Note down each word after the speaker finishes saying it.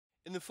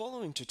In the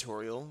following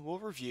tutorial, we'll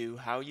review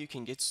how you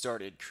can get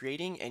started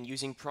creating and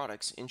using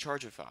products in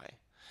Chargify.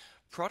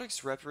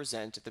 Products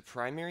represent the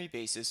primary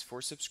basis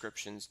for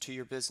subscriptions to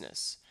your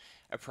business.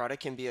 A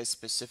product can be a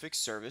specific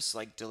service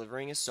like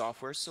delivering a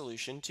software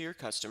solution to your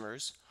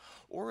customers,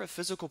 or a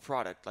physical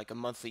product like a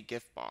monthly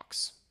gift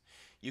box.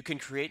 You can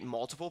create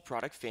multiple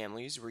product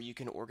families where you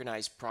can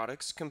organize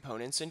products,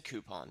 components, and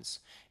coupons.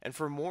 And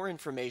for more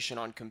information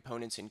on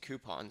components and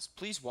coupons,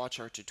 please watch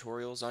our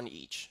tutorials on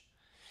each.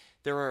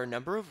 There are a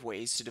number of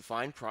ways to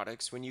define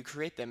products when you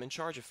create them in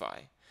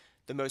Chargify.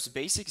 The most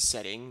basic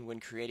setting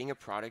when creating a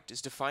product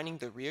is defining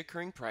the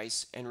reoccurring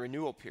price and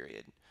renewal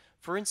period.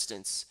 For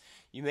instance,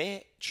 you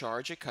may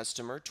charge a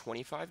customer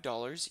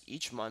 $25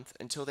 each month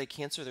until they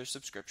cancel their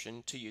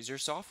subscription to use your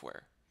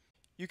software.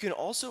 You can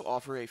also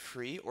offer a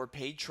free or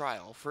paid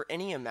trial for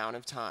any amount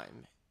of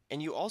time,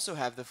 and you also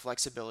have the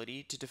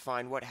flexibility to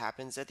define what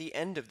happens at the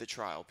end of the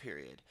trial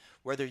period,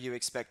 whether you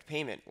expect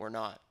payment or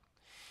not.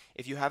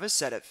 If you have a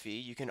setup fee,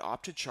 you can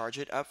opt to charge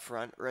it up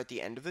front or at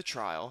the end of the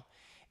trial,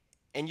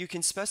 and you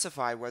can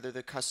specify whether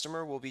the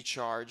customer will be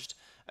charged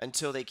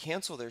until they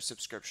cancel their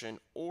subscription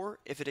or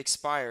if it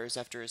expires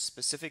after a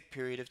specific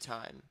period of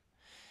time.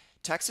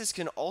 Taxes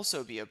can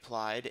also be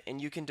applied,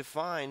 and you can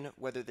define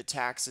whether the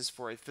tax is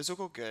for a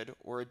physical good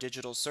or a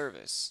digital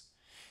service.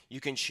 You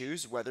can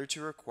choose whether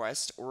to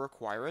request or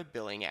require a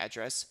billing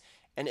address,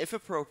 and if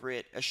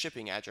appropriate, a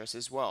shipping address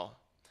as well.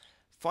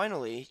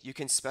 Finally, you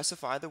can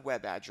specify the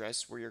web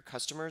address where your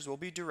customers will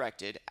be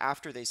directed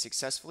after they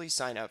successfully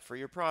sign up for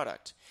your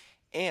product,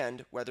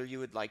 and whether you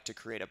would like to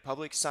create a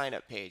public sign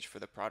up page for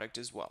the product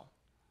as well.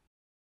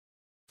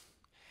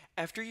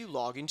 After you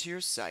log into your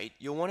site,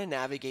 you'll want to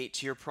navigate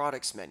to your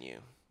Products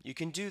menu. You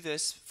can do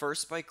this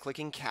first by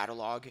clicking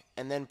Catalog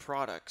and then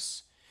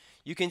Products.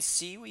 You can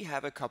see we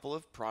have a couple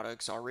of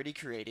products already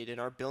created in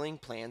our Billing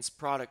Plans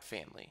product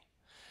family.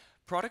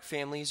 Product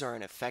families are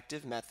an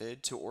effective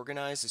method to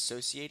organize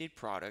associated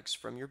products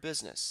from your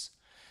business.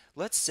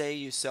 Let's say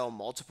you sell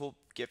multiple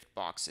gift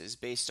boxes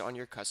based on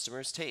your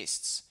customers'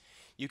 tastes.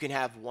 You can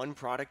have one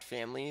product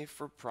family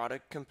for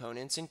product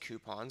components and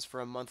coupons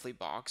for a monthly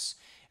box,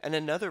 and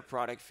another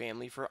product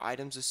family for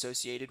items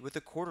associated with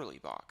a quarterly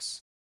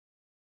box.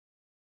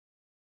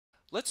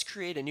 Let's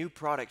create a new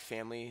product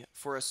family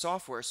for a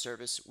software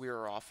service we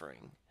are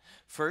offering.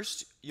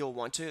 First, you'll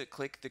want to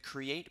click the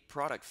Create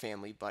Product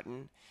Family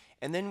button,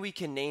 and then we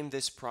can name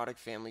this product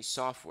family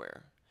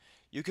software.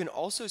 You can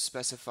also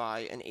specify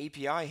an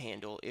API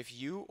handle if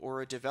you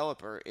or a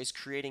developer is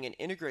creating an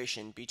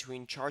integration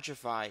between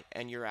Chargify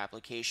and your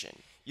application.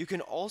 You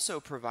can also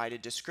provide a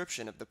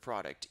description of the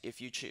product if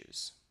you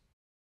choose.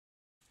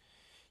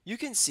 You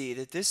can see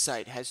that this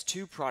site has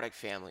two product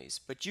families,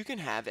 but you can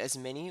have as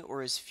many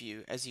or as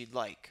few as you'd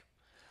like.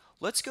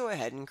 Let's go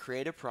ahead and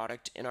create a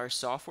product in our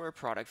software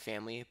product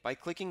family by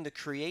clicking the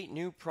Create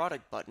New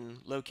Product button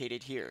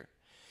located here.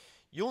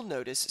 You'll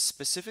notice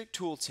specific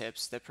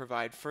tooltips that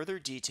provide further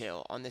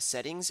detail on the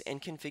settings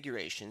and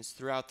configurations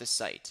throughout the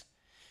site.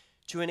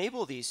 To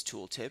enable these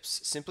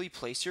tooltips, simply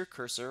place your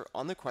cursor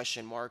on the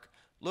question mark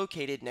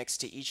located next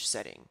to each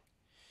setting.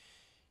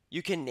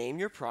 You can name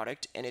your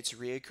product and its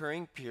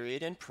reoccurring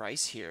period and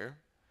price here.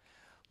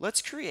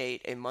 Let's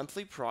create a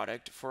monthly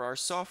product for our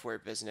software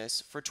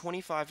business for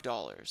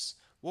 $25.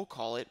 We'll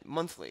call it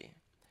monthly.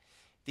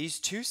 These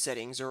two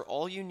settings are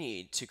all you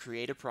need to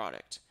create a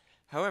product.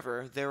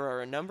 However, there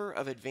are a number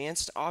of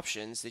advanced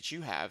options that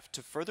you have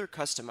to further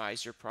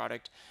customize your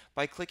product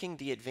by clicking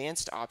the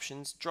Advanced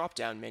Options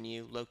drop-down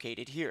menu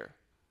located here.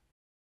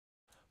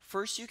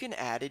 First, you can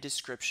add a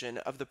description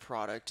of the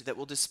product that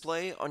will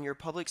display on your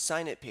public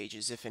sign-up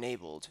pages if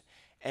enabled,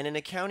 and an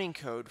accounting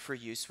code for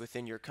use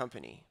within your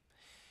company.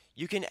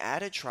 You can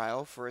add a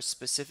trial for a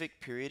specific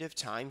period of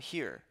time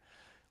here.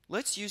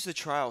 Let's use the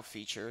trial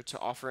feature to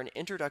offer an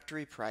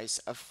introductory price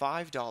of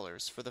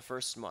 $5 for the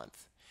first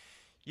month.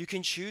 You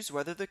can choose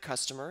whether the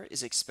customer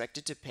is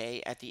expected to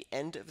pay at the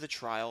end of the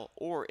trial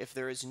or if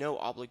there is no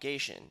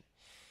obligation.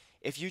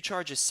 If you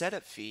charge a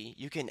setup fee,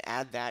 you can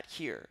add that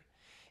here.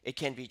 It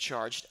can be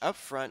charged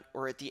upfront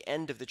or at the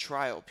end of the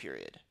trial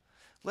period.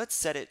 Let's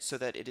set it so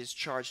that it is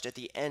charged at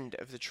the end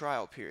of the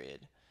trial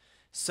period.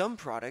 Some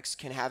products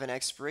can have an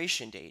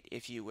expiration date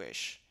if you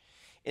wish.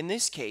 In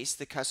this case,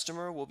 the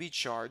customer will be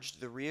charged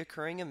the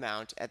reoccurring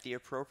amount at the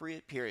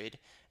appropriate period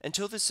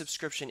until the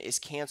subscription is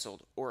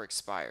canceled or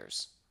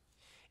expires.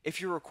 If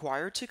you're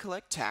required to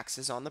collect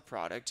taxes on the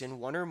product in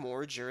one or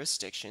more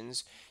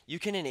jurisdictions, you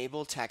can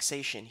enable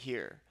taxation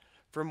here.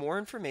 For more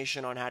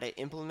information on how to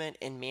implement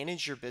and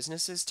manage your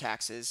business's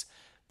taxes,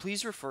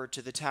 please refer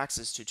to the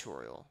taxes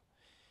tutorial.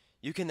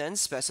 You can then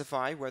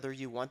specify whether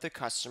you want the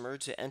customer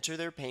to enter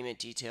their payment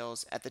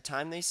details at the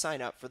time they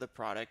sign up for the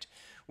product,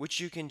 which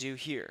you can do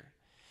here.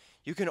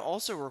 You can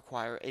also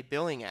require a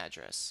billing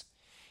address.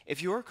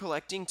 If you are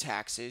collecting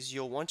taxes,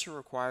 you'll want to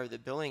require the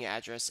billing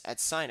address at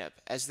signup,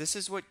 as this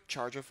is what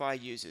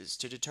Chargify uses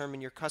to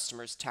determine your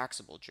customer's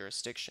taxable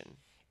jurisdiction.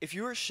 If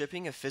you are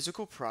shipping a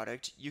physical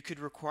product, you could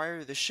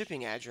require the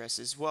shipping address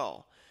as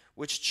well,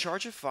 which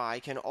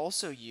Chargify can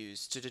also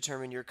use to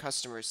determine your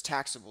customer's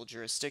taxable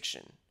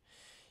jurisdiction.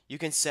 You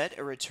can set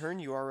a return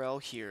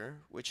URL here,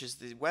 which is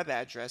the web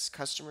address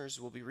customers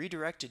will be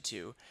redirected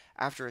to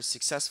after a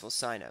successful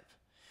signup.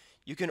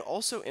 You can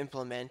also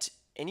implement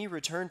any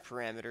return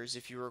parameters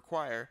if you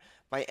require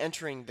by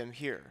entering them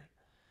here.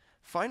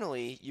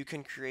 Finally, you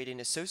can create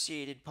an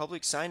associated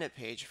public signup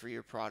page for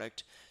your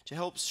product to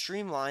help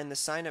streamline the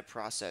signup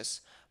process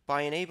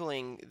by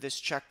enabling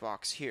this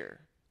checkbox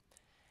here.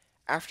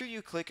 After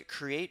you click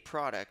Create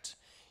Product,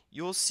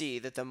 you'll see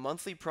that the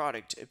monthly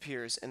product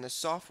appears in the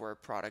software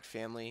product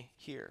family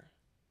here.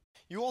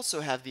 You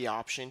also have the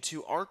option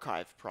to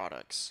archive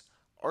products.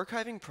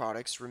 Archiving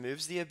products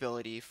removes the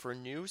ability for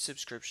new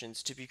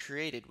subscriptions to be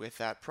created with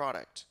that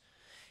product.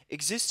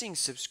 Existing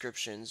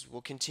subscriptions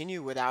will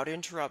continue without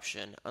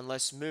interruption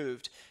unless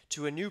moved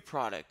to a new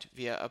product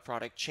via a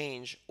product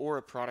change or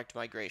a product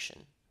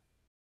migration.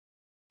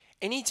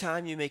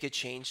 Anytime you make a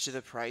change to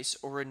the price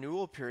or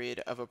renewal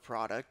period of a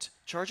product,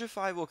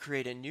 Chargify will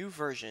create a new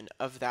version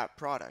of that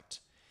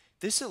product.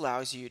 This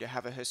allows you to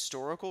have a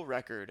historical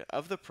record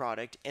of the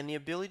product and the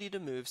ability to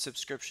move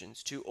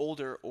subscriptions to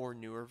older or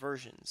newer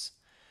versions.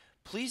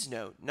 Please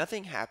note,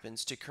 nothing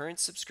happens to current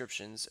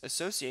subscriptions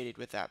associated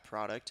with that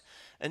product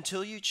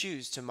until you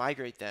choose to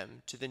migrate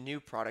them to the new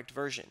product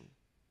version.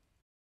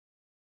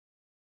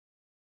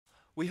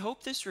 We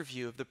hope this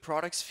review of the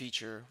products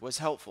feature was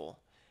helpful.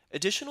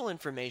 Additional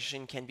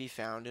information can be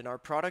found in our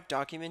product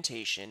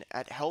documentation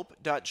at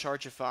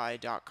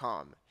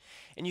help.chargify.com,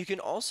 and you can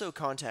also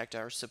contact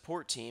our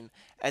support team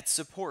at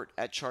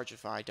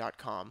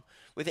support@chargify.com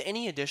with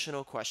any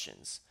additional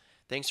questions.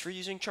 Thanks for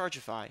using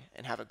Chargify,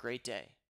 and have a great day.